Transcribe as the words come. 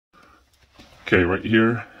Okay, right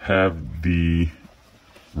here have the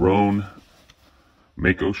Rhone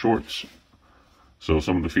Mako shorts. So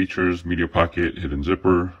some of the features: media pocket, hidden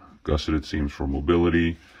zipper, gusseted seams for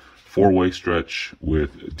mobility, 4-way stretch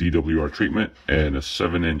with DWR treatment, and a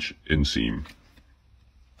 7-inch inseam.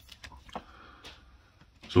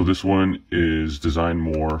 So this one is designed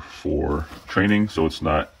more for training, so it's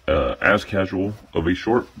not as casual of a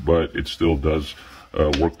short, but it still does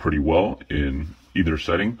work pretty well in either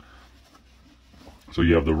setting. So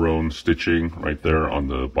you have the Rhone stitching right there on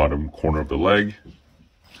the bottom corner of the leg.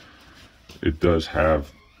 It does have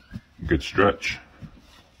good stretch.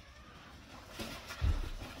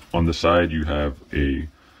 On the side you have a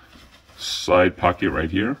side pocket right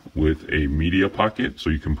here with a media pocket, so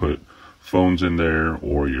you can put phones in there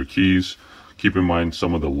or your keys. Keep in mind,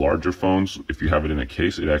 some of the larger phones, if you have it in a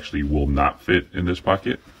case, it actually will not fit in this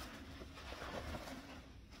pocket.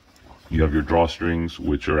 You have your drawstrings,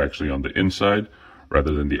 which are actually on the inside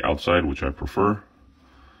rather than the outside, which I prefer.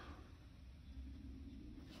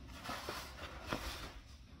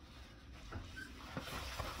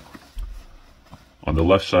 On the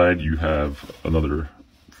left side, you have another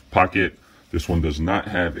pocket. This one does not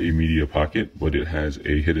have a media pocket, but it has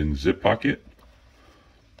a hidden zip pocket.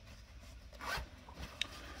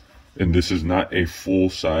 And this is not a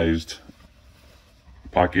full-sized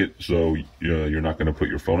pocket, so you're not going to put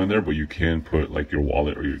your phone in there, but you can put like your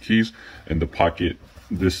wallet or your keys. And the pocket,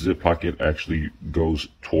 this zip pocket actually goes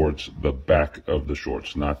towards the back of the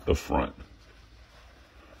shorts, not the front.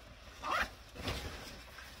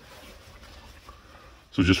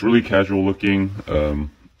 So just really casual looking.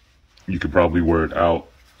 You could probably wear it out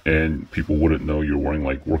and people wouldn't know you're wearing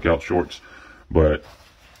like workout shorts, but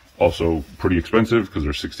also pretty expensive because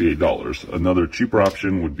they're $68. Another cheaper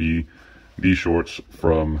option would be these shorts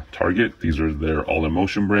from Target. These are their All in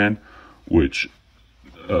Motion brand, which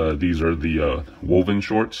these are the woven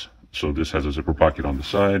shorts. So this has a zipper pocket on the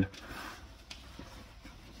side,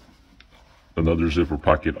 another zipper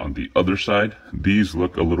pocket on the other side. These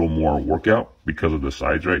look a little more workout because of the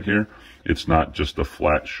sides right here. It's not just a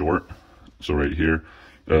flat short. So right here,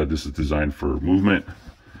 this is designed for movement,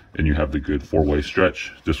 and you have the good 4-way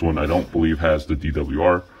stretch. This one I don't believe has the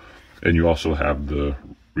DWR, and you also have the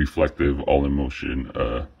reflective All in Motion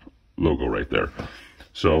logo right there.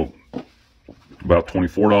 So about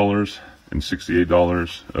 $24 and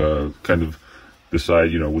 $68. Kind of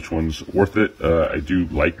decide, which one's worth it. I do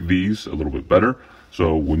like these a little bit better.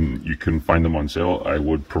 So when you can find them on sale, I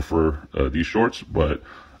would prefer these shorts. But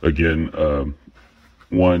again,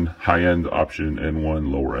 one high-end option and one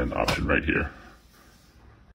lower-end option right here.